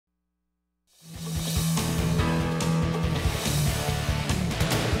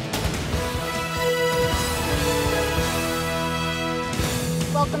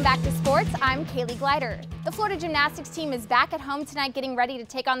Welcome back to sports. I'm Kaylee Glyder. The Florida gymnastics team is back at home tonight getting ready to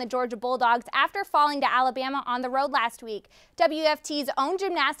take on the Georgia Bulldogs after falling to Alabama on the road last week. WUFT's own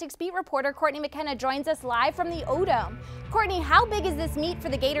gymnastics beat reporter Courtney McKenna joins us live from the O-Dome. Courtney, how big is this meet for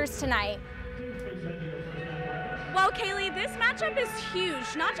the Gators tonight? Well, Kaylee, this matchup is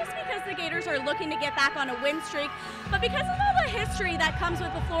huge, not just because the Gators are looking to get back on a win streak, but because of all the history that comes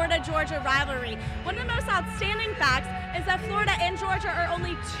with the Florida-Georgia rivalry. One of the most outstanding facts is that Florida and Georgia are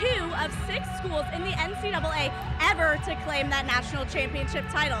only 2 of 6 schools in the NCAA ever to claim that national championship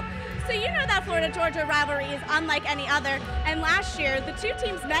title. So you know that Florida-Georgia rivalry is unlike any other, and last year the two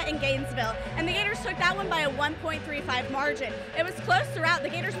teams met in Gainesville, and the Gators took that one by a 1.35 margin. It was close throughout. The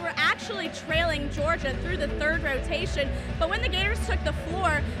Gators were actually trailing Georgia through the third rotation, but when the Gators took the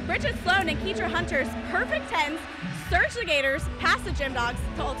floor, Bridget Sloan and Keitra Hunter's perfect tens surged the Gators past the Gym Dogs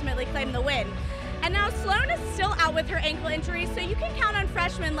to ultimately claim the win. And now Sloan is still out with her ankle injury, so you can count on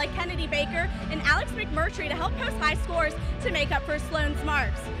freshmen like Kennedy Baker and Alex McMurtry to help post high scores to make up for Sloan's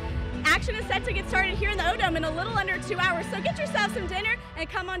marks. Action is set to get started here in the O-Dome in a little under 2 hours, so get yourself some dinner and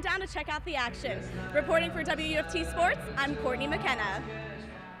come on down to check out the action. Reporting for WUFT Sports, I'm Courtney McKenna.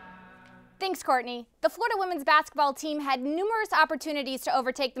 Thanks, Courtney. The Florida women's basketball team had numerous opportunities to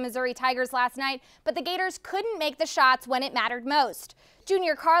overtake the Missouri Tigers last night, but the Gators couldn't make the shots when it mattered most.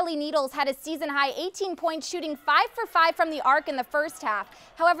 Junior Carly Needles had a season-high 18 points, shooting 5 for 5 from the arc in the first half.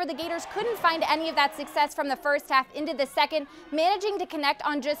 However, the Gators couldn't find any of that success from the first half into the second, managing to connect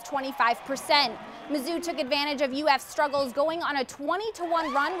on just 25%. Mizzou took advantage of UF's struggles, going on a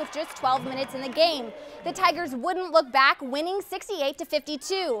 20-1 run with just 12 minutes in the game. The Tigers wouldn't look back, winning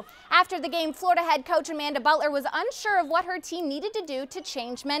 68-52. After the game, Florida head coach Amanda Butler was unsure of what her team needed to do to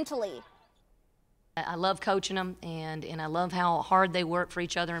change mentally. I love coaching them, and I love how hard they work for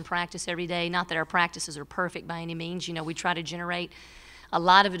each other in practice every day. Not that our practices are perfect by any means. You know, we try to generate a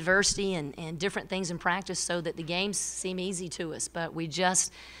lot of adversity and different things in practice so that the games seem easy to us. But we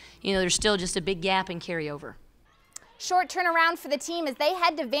just, you know, there's still just a big gap in carryover. Short turnaround for the team as they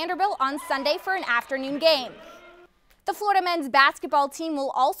head to Vanderbilt on Sunday for an afternoon game. The Florida men's basketball team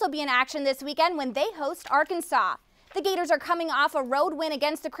will also be in action this weekend when they host Arkansas. The Gators are coming off a road win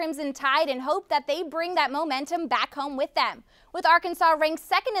against the Crimson Tide and hope that they bring that momentum back home with them. With Arkansas ranked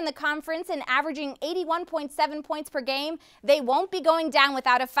second in the conference and averaging 81.7 points per game, they won't be going down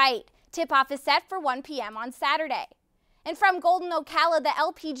without a fight. Tip-off is set for 1 p.m. on Saturday. And from Golden, Ocala, the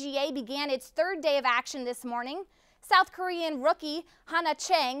LPGA began its third day of action this morning. South Korean rookie Hana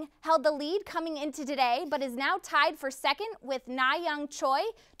Chang held the lead coming into today, but is now tied for second with Na Young Choi,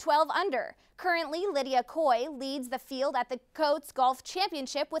 12 under. Currently, Lydia Coy leads the field at the Coates Golf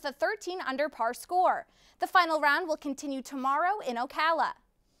Championship with a 13 under par score. The final round will continue tomorrow in Ocala.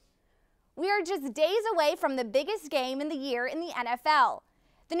 We are just days away from the biggest game in the year in the NFL.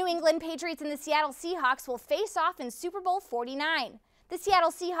 The New England Patriots and the Seattle Seahawks will face off in Super Bowl 49. The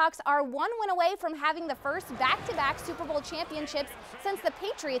Seattle Seahawks are 1 win away from having the first back-to-back Super Bowl championships since the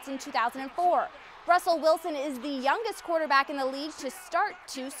Patriots in 2004. Russell Wilson is the youngest quarterback in the league to start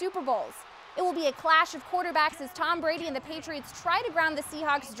 2 Super Bowls. It will be a clash of quarterbacks as Tom Brady and the Patriots try to ground the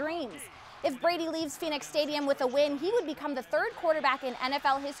Seahawks' dreams. If Brady leaves Phoenix Stadium with a win, he would become the 3rd quarterback in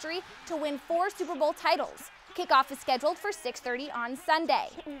NFL history to win 4 Super Bowl titles. Kickoff is scheduled for 6:30 on Sunday.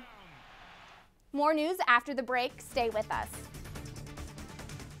 More news after the break. Stay with us.